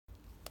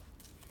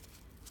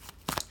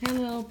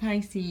Hello,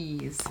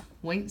 Pisces.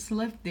 Weights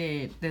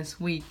lifted this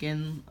week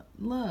in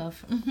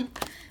love.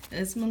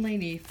 It's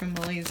Maladys from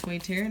Maladys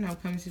Weight here, and I'm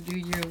coming to do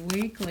your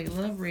weekly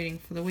love reading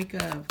for the week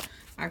of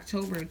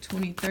October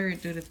 23rd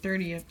through the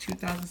 30th,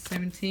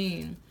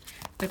 2017.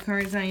 The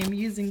cards I am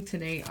using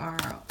today are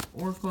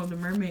Oracle of the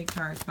Mermaid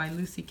cards by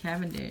Lucy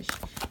Cavendish.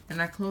 And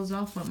I close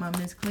off with my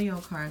Miss Cleo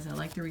cards. I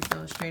like to read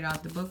those straight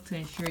out the book to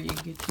ensure you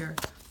get your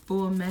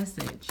full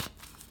message.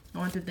 I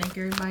want to thank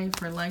everybody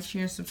for liking,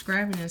 sharing,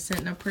 subscribing, and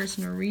setting up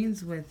personal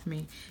readings with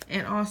me.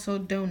 And also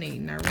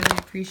donating. I really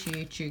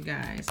appreciate you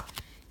guys.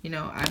 You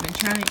know, I've been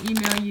trying to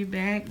email you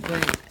back,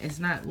 but it's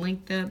not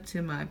linked up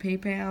to my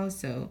PayPal.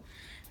 So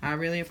I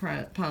really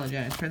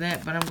apologize for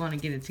that, but I'm going to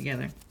get it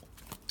together.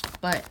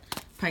 But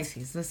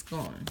Pisces, let's go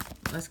on.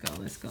 Let's go.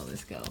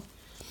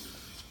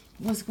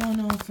 What's going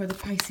on for the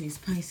Pisces?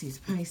 Pisces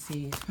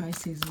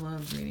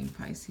love reading.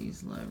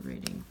 Pisces love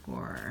reading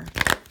for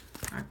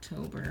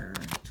October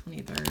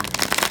 23rd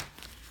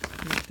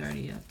through the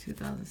 30th,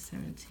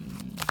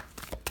 2017.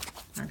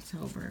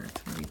 October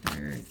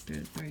 23rd through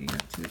the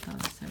 30th,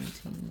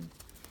 2017.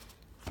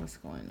 What's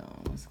going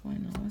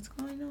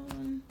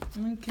on?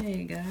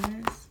 Okay,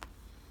 guys.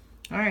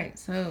 Alright,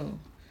 so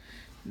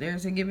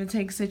there's a give and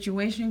take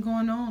situation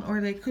going on, or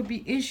there could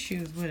be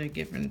issues with a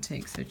give and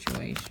take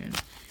situation.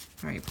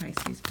 Alright,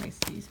 Pisces.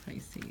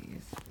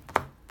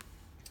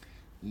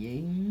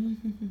 Yay.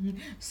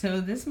 So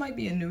this might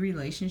be a new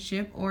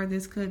relationship, or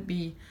this could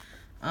be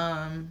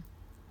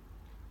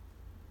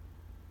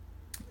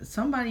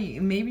somebody,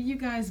 maybe you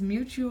guys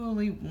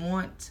mutually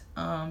want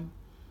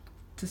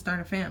to start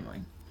a family,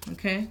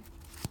 okay?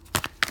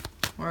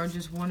 Or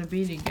just want to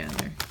be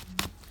together.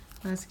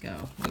 Let's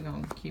go. We're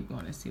going to keep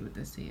going and see what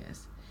this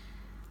is.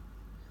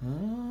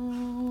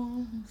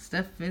 Oh,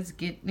 stuff is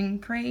getting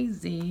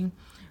crazy.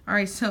 All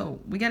right,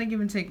 so we got a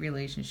give and take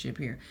relationship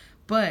here.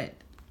 But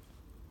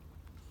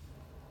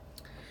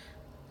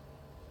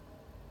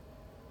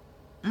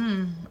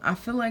I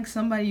feel like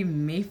somebody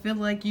may feel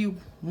like you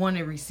want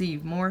to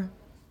receive more.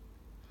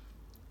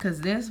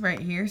 Because this right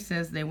here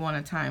says they want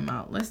a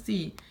timeout. Let's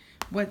see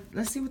what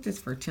this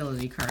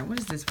fertility card. What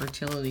is this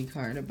fertility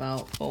card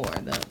about for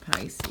the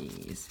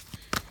Pisces?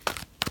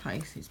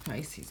 Pisces.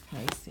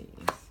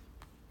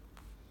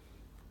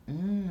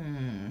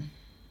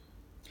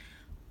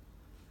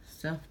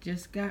 Stuff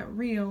just got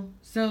real.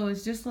 So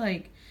it's just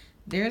like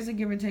there's a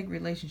give and take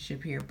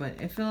relationship here, but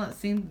it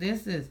seems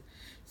this is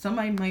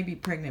somebody might be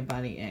pregnant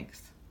by the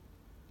ex,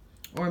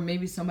 or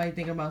maybe somebody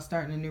thinking about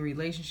starting a new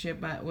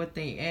relationship with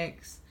the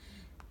ex,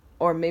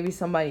 or maybe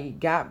somebody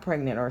got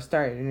pregnant or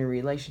started a new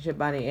relationship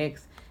by the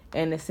ex,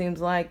 and it seems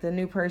like the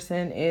new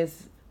person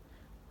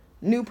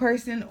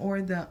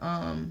or the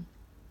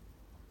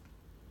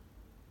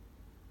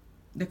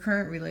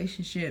current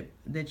relationship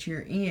that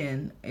you're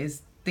in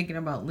is thinking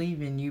about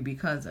leaving you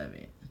because of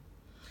it.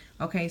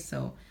 Okay,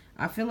 so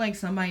I feel like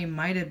somebody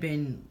might have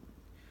didn't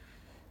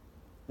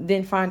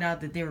find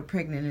out that they were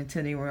pregnant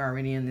until they were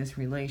already in this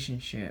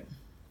relationship.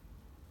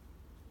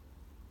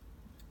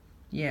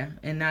 Yeah,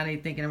 and now they're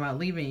thinking about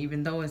leaving,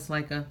 even though it's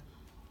like a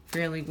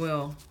fairly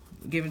well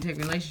give and take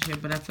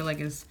relationship, but I feel like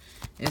it's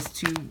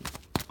too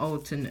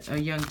old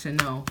to young to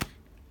know.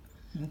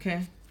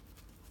 Okay.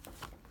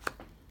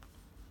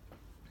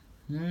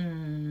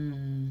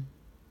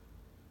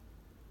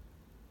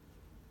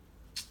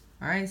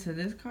 Alright, so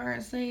this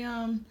card say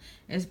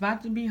it's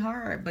about to be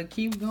hard, but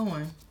keep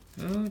going.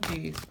 Oh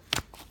geez.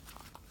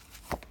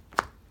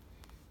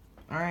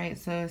 Alright,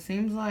 so it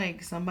seems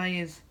like somebody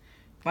is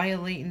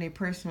violating their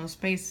personal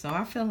space. So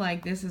I feel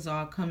like this is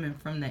all coming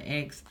from the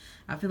ex.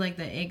 I feel like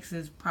the ex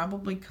is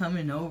probably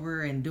coming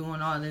over and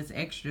doing all this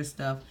extra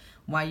stuff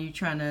while you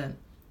trying to,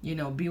 you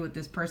know, be with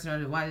this person,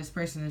 or why this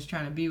person is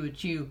trying to be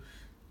with you,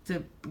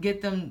 to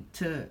get them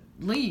to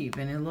leave,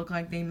 and it look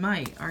like they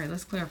might. All right,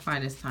 let's clarify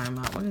this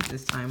timeout. What is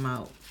this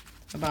timeout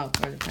about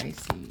for the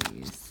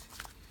Pisces?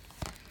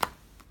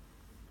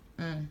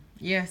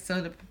 Yeah,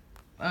 so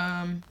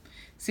the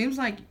seems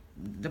like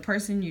the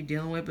person you're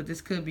dealing with, but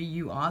this could be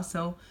you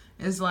also,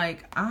 is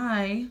like,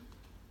 I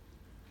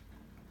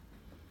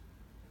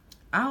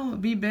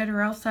would be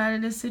better outside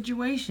of this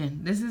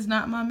situation. This is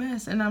not my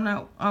mess, and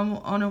I don't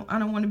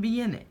want to be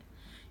in it,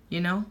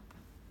 you know?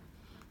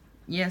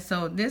 Yeah,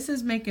 so this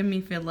is making me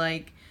feel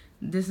like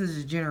this is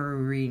a general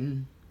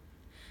reading.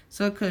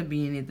 So it could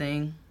be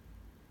anything.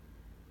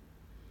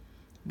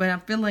 But I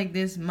feel like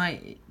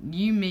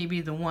you may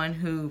be the one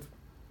who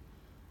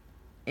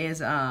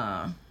is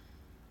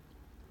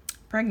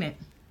pregnant.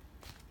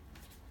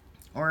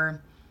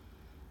 Or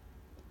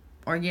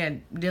yeah,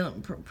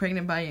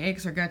 pregnant by your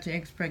ex, or got your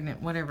ex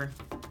pregnant, whatever.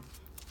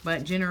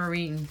 But general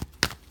reading.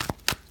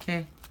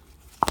 Okay.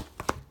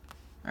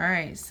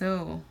 Alright,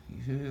 so,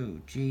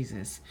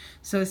 Jesus.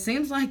 So it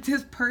seems like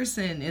this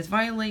person is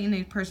violating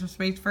their personal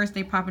space. First,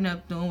 they popping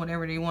up, doing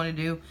whatever they want to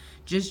do,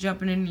 just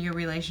jumping into your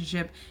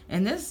relationship.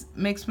 And this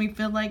makes me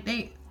feel like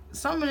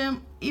some of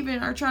them even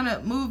are trying to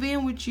move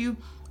in with you,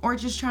 or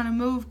just trying to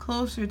move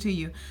closer to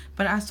you.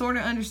 But I sort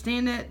of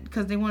understand that,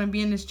 because they want to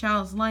be in this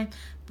child's life.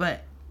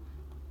 But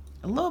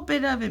a little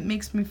bit of it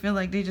makes me feel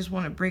like they just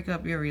want to break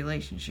up your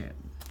relationship.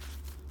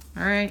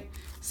 Alright?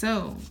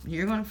 So,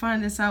 you're going to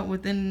find this out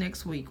within the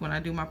next week. When I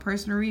do my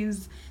personal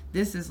readings,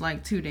 this is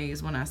like 2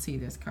 days when I see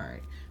this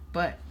card.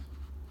 But,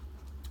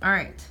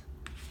 alright.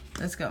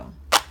 Let's go.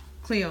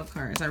 Cleo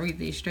cards. I read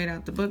these straight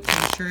out the book.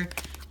 I'm sure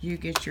you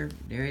get your...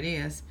 There it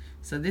is.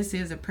 So, this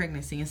is a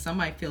pregnancy. And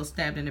somebody feels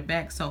stabbed in the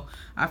back. So,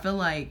 I feel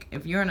like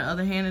if you're on the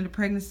other hand of the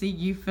pregnancy,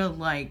 you feel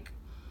like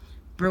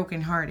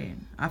brokenhearted.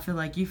 I feel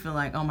like you feel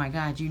like, oh my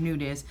God, you knew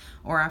this.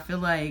 Or I feel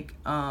like,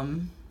 I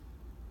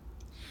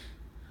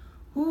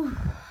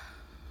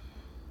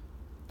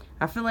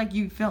feel like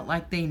you felt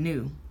like they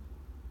knew.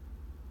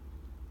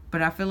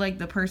 But I feel like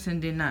the person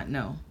did not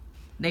know.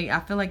 I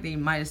feel like they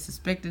might have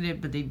suspected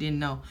it, but they didn't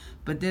know.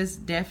 But this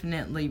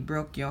definitely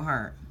broke your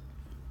heart.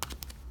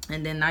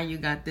 And then now you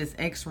got this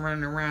ex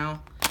running around,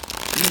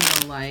 you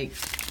know, like,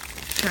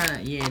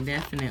 trying to, yeah,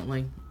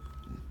 definitely.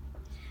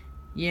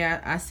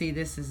 Yeah, I see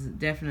this is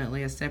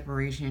definitely a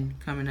separation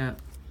coming up.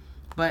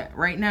 But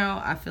right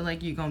now, I feel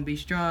like you're going to be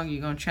strong.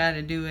 You're going to try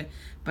to do it.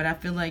 But I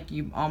feel like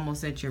you're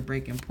almost at your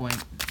breaking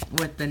point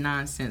with the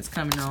nonsense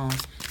coming on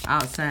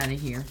outside of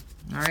here.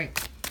 All right?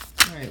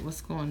 All right, what's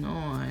going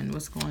on?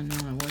 What's going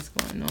on? What's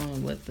going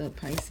on with the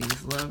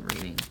Pisces love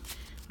reading?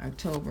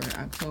 October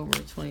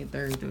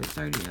 23rd through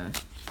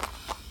 30th.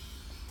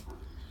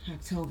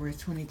 October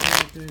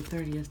 23rd through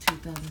 30th,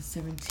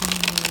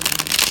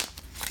 2017.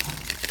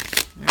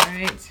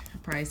 Alright, I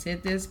probably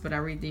said this, but I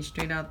read these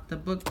straight out the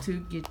book to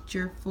get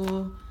your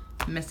full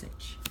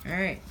message.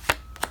 Alright.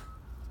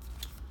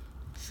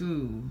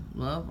 True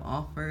love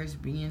offers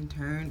being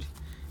turned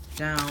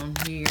down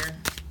here.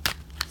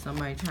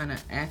 Somebody trying to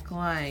act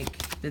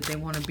like that they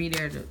want to be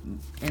there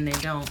and they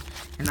don't.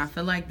 And I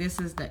feel like this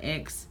is the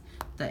ex.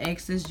 The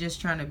ex is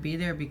just trying to be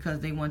there because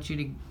they want you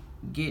to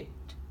get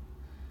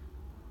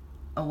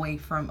away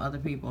from other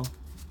people.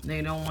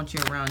 They don't want you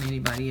around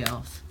anybody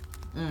else.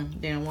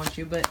 They don't want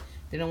you, but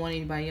they don't want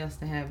anybody else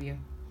to have you.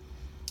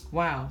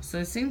 Wow. So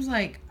it seems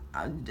like,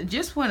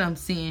 just what I'm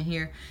seeing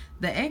here,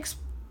 the ex,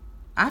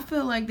 I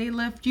feel like they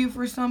left you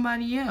for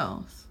somebody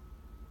else.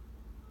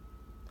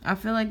 I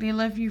feel like they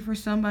left you for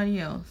somebody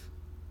else.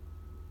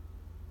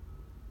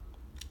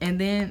 And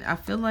then I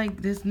feel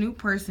like this new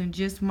person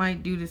just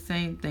might do the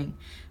same thing.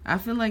 I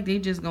feel like they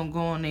just gonna go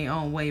on their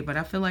own way, but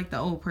I feel like the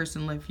old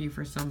person left you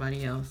for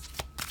somebody else.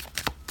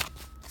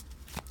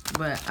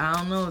 But I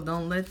don't know.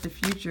 Don't let the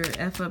future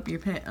F up your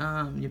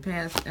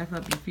past F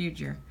up your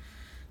future.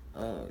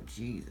 Oh,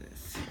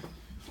 Jesus.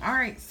 All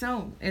right.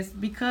 So it's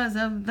because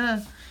of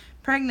the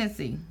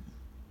pregnancy.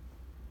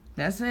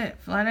 That's it.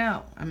 Flat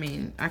out. I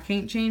mean, I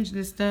can't change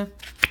this stuff.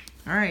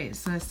 All right.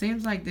 So it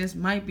seems like this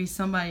might be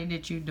somebody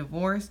that you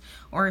divorced,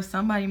 or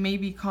somebody may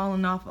be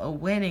calling off a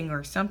wedding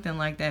or something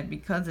like that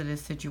because of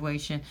this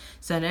situation.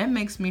 So that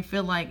makes me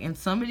feel like in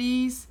some of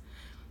these,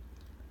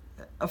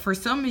 for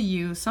some of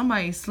you,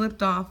 somebody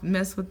slipped off,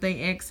 messed with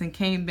their ex, and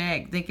came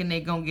back thinking they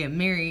gonna get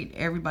married.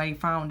 Everybody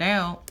found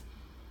out,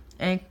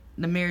 and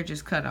the marriage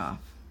is cut off.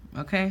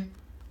 Okay?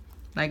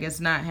 Like, it's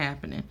not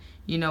happening.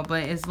 You know,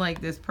 but it's like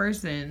this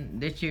person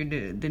that you're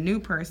the new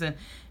person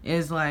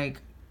is like,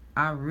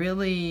 I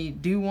really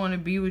do want to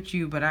be with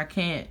you, but I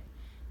can't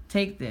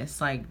take this.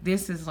 Like,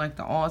 this is like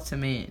the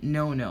ultimate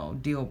no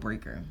deal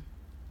breaker.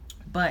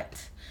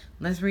 But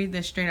let's read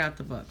this straight out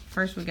the book.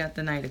 First, we got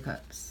the Knight of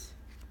Cups.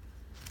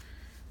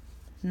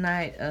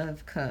 Knight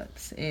of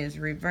Cups is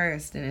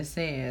reversed, and it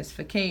says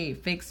facade,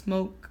 fake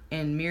smoke,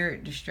 and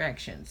mirrored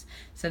distractions.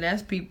 So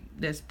that's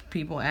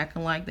people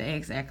acting like the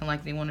ex, acting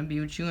like they want to be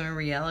with you. In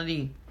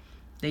reality,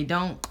 they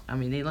don't. I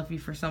mean, they left you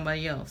for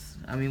somebody else.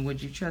 I mean,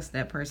 would you trust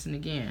that person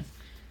again?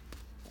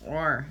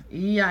 Or,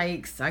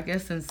 yikes, I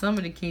guess in some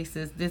of the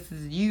cases, this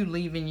is you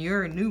leaving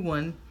your new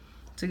one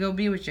to go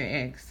be with your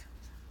ex.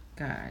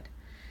 God.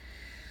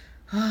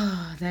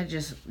 That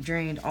just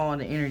drained all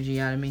the energy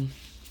out of me.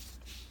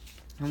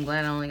 I'm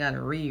glad I only got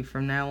to read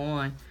from now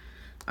on.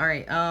 All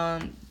right,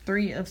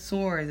 3 of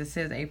Swords. It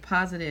says a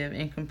positive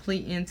and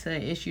complete end to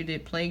an issue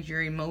that plagues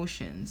your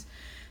emotions.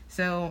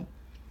 So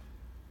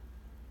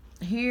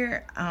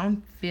here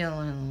I'm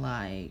feeling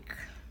like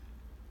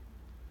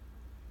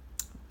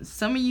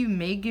some of you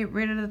may get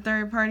rid of the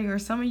third party, or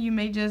some of you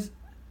may just,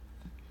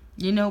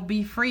 you know,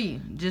 be free.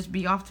 Just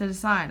be off to the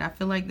side. I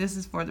feel like this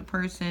is for the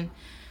person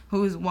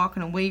who is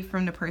walking away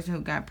from the person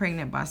who got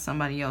pregnant by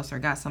somebody else or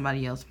got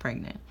somebody else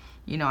pregnant.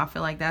 You know, I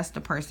feel like that's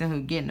the person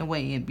who's getting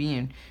away and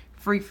being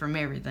free from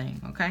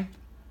everything, okay?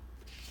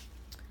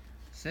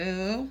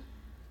 So,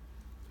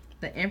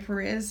 the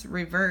Empress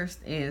reversed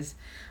is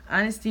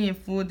honesty and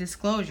full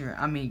disclosure.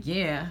 I mean,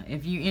 yeah,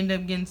 if you end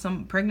up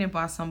getting pregnant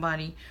by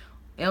somebody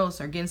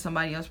else or getting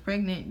somebody else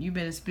pregnant, you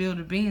better spill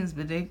the beans,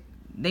 but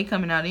they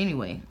coming out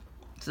anyway.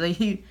 So,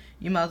 you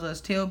might as well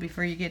tell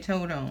before you get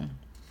told on.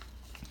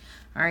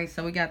 Alright,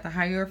 so we got the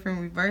Hierophant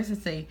reverse and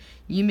say,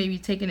 you may be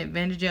taken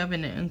advantage of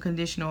in an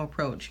unconditional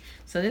approach.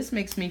 So this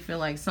makes me feel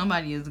like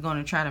somebody is going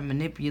to try to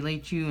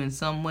manipulate you in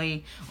some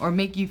way, or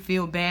make you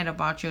feel bad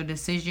about your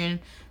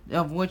decision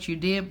of what you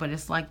did, but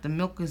it's like the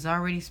milk is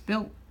already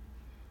spilt.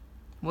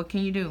 What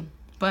can you do?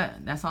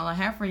 But that's all I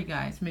have for you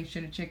guys. Make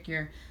sure to check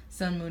your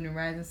sun, moon, and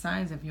rising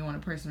signs. If you want a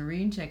personal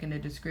reading, check in the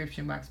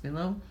description box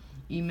below.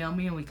 Email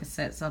me and we can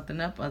set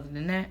something up. Other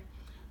than that,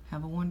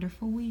 have a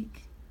wonderful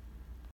week.